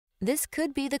This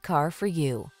could be the car for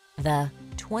you. The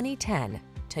 2010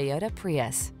 Toyota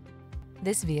Prius.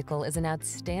 This vehicle is an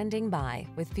outstanding buy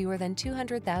with fewer than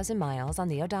 200,000 miles on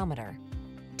the odometer.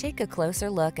 Take a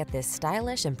closer look at this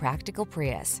stylish and practical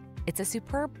Prius. It's a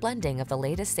superb blending of the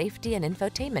latest safety and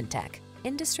infotainment tech,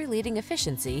 industry-leading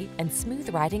efficiency, and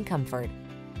smooth riding comfort.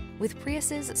 With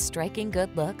Prius's striking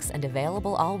good looks and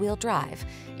available all-wheel drive,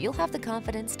 you'll have the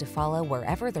confidence to follow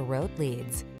wherever the road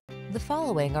leads. The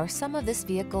following are some of this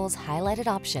vehicle's highlighted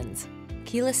options: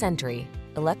 keyless entry,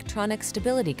 electronic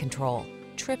stability control,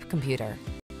 trip computer,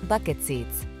 bucket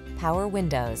seats, power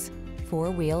windows,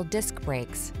 four-wheel disc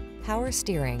brakes, power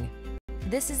steering.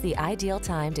 This is the ideal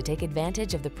time to take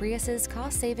advantage of the Prius's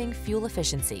cost-saving fuel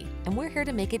efficiency, and we're here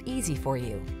to make it easy for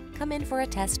you. Come in for a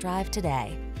test drive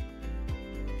today.